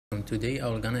Today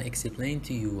I'm gonna explain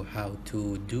to you how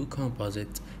to do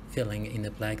composite filling in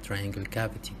a black triangle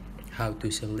cavity, how to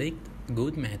select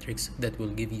good matrix that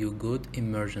will give you good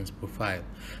emergence profile,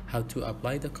 how to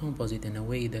apply the composite in a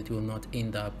way that will not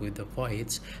end up with the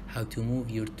voids, how to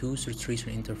move your tooth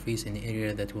restoration interface in an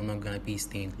area that will not gonna be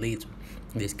stained later.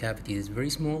 This cavity is very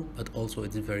small, but also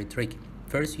it's very tricky.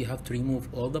 First, you have to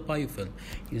remove all the biofilm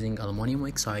using aluminum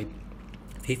oxide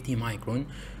 50 micron.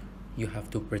 You have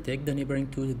to protect the neighboring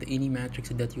tooth with any matrix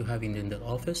that you have in the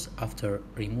office. After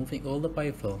removing all the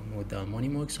biofilm with the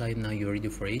ammonium oxide, now you're ready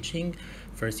for etching.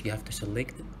 First, you have to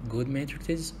select good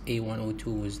matrices.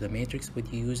 A102 is the matrix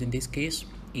what you use in this case.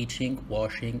 Etching,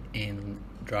 washing, and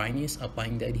dryness,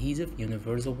 applying the adhesive,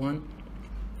 universal one.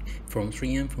 From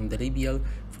 3M, from the labial,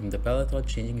 from the palatal,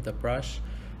 changing the brush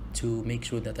to make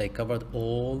sure that I covered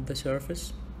all the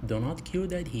surface. Do not cure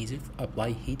the adhesive. Apply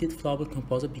heated flowable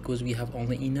composite because we have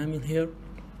only enamel here.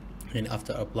 And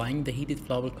after applying the heated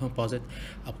flowable composite,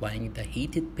 applying the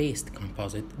heated paste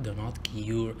composite. Do not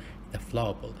cure the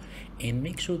flowable. And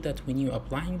make sure that when you're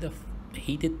applying the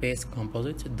heated paste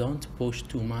composite, don't push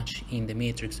too much in the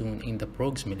matrix zone in the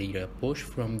proximal area. Push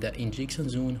from the injection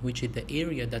zone, which is the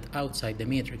area that outside the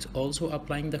matrix. Also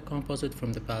applying the composite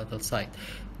from the palatal side.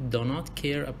 Do not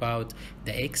care about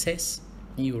the excess.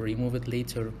 You will remove it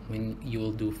later when you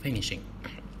will do finishing.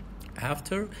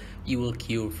 After, you will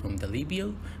cure from the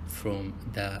labial, from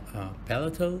the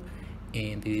palatal,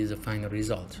 and it is a final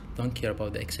result. Don't care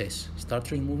about the excess.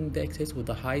 Start removing the excess with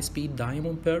a high-speed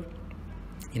diamond pair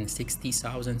in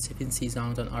 60,000,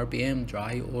 70,000 RPM,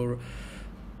 dry or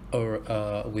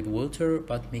with water,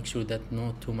 but make sure that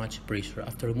not too much pressure.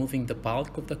 After removing the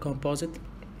bulk of the composite,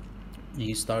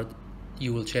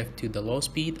 you will shift to the low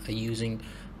speed using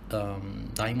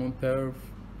diamond pair,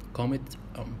 comet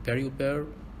perio pair,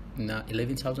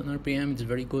 11,000 RPM. It's a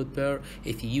very good pair.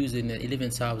 If you use it in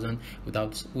 11,000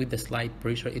 with the slight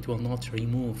pressure, it will not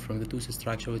remove from the tooth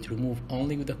structure. It will remove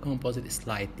only with the composite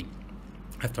slightly.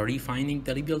 After refining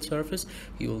the labial surface,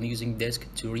 you will using disc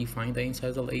to refine the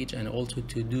incisal edge and also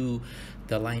to do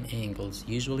the line angles.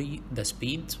 Usually the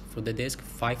speed for the disc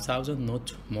 5,000,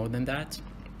 not more than that.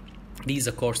 This is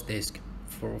a coarse disc.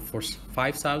 For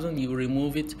 5,000, you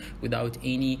remove it without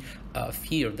any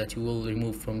fear that you will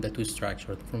remove from the tooth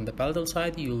structure. From the palatal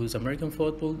side, you use American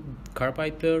football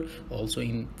carbide pair, also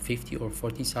in 50 or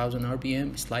 40,000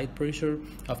 RPM, slight pressure.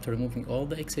 After removing all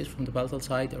the excess from the palatal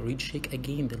side, recheck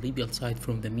again the labial side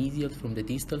from the medial, from the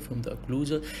distal, from the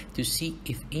occlusal to see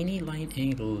if any line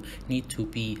angle need to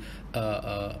be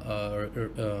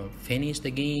finished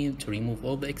again, to remove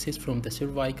all the excess from the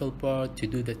cervical part, to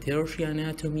do the tertiary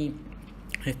anatomy.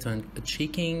 After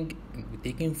checking,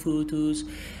 taking photos,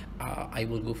 I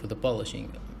will go for the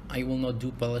polishing. I will not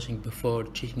do polishing before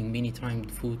checking many times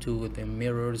the photo with the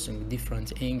mirrors and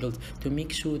different angles to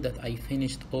make sure that I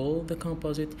finished all the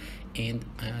composite and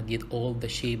I did all the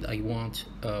shape I want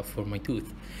for my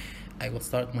tooth. I will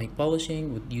start my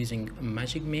polishing with using a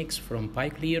magic mix from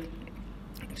Bioclear,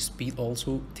 speed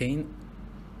also 10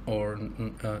 or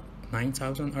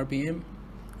 9,000 RPM,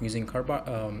 using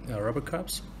rubber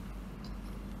cups.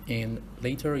 And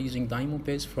later using diamond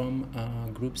paste from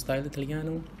Group Style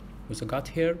Italiano with a gut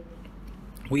hair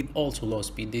with also low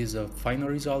speed. This is a final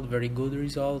result, very good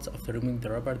results. After removing the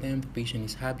rubber dam, the patient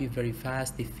is happy, very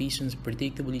fast, efficient,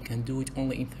 predictable. You can do it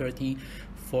only in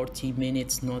 30-40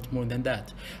 minutes, not more than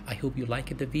that. I hope you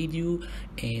liked the video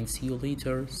and see you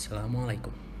later. Assalamu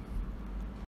alaikum.